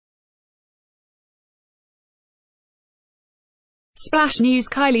Splash News: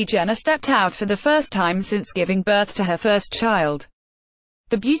 Kylie Jenner stepped out for the first time since giving birth to her first child.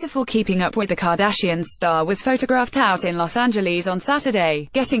 The beautiful Keeping Up with the Kardashians star was photographed out in Los Angeles on Saturday,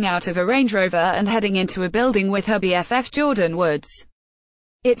 getting out of a Range Rover and heading into a building with her BFF Jordyn Woods.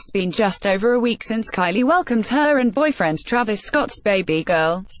 It's been just over a week since Kylie welcomed her and boyfriend Travis Scott's baby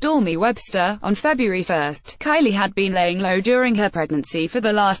girl, Stormi Webster, on February 1. Kylie had been laying low during her pregnancy for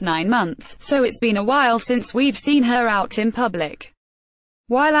the last 9 months, so it's been a while since we've seen her out in public.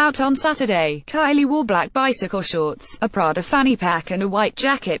 While out on Saturday, Kylie wore black bicycle shorts, a Prada fanny pack and a white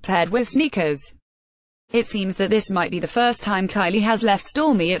jacket paired with sneakers. It seems that this might be the first time Kylie has left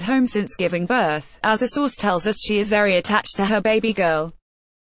Stormi at home since giving birth, as a source tells us she is very attached to her baby girl.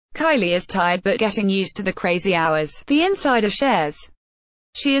 Kylie is tired but getting used to the crazy hours, the insider shares.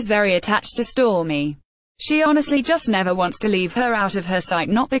 She is very attached to Stormi. She honestly just never wants to leave her out of her sight,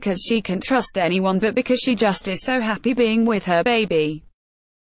 not because she can't trust anyone but because she just is so happy being with her baby.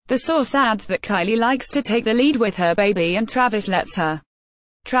 The source adds that Kylie likes to take the lead with her baby and Travis lets her.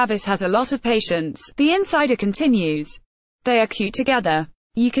 Travis has a lot of patience, the insider continues. They are cute together.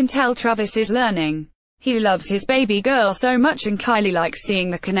 You can tell Travis is learning. He loves his baby girl so much and Kylie likes seeing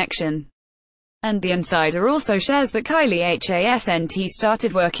the connection. And the insider also shares that Kylie hasn't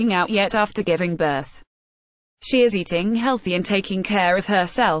started working out yet after giving birth. She is eating healthy and taking care of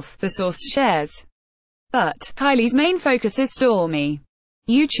herself, the source shares. But Kylie's main focus is Stormi.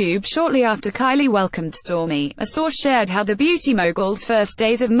 YouTube: shortly after Kylie welcomed Stormi, a source shared how the beauty mogul's first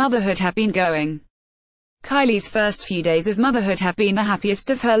days of motherhood have been going. Kylie's first few days of motherhood have been the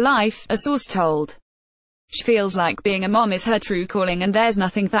happiest of her life, a source told. She feels like being a mom is her true calling and there's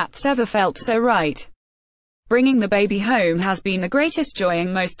nothing that's ever felt so right. Bringing the baby home has been the greatest joy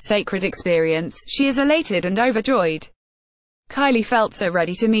and most sacred experience. She is elated and overjoyed. Kylie felt so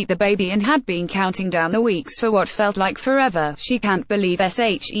ready to meet the baby and had been counting down the weeks for what felt like forever. She can't believe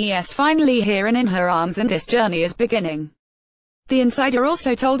she's finally here and in her arms, and this journey is beginning. The insider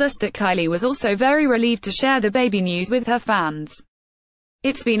also told us that Kylie was also very relieved to share the baby news with her fans.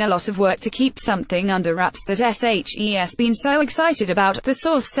 It's been a lot of work to keep something under wraps that she's been so excited about, the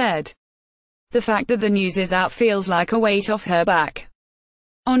source said. The fact that the news is out feels like a weight off her back.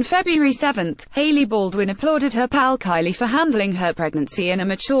 On February 7, Hailey Baldwin applauded her pal Kylie for handling her pregnancy in a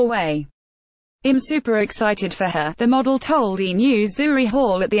mature way. "I'm super excited for her," the model told E! News Zuri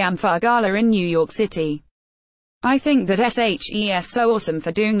Hall at the Amphar Gala in New York City. "I think that she's so awesome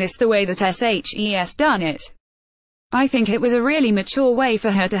for doing this the way that she's done it. I think it was a really mature way for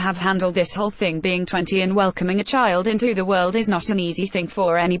her to have handled this whole thing. Being 20 and welcoming a child into the world is not an easy thing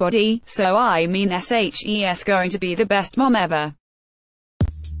for anybody, so I mean she's going to be the best mom ever."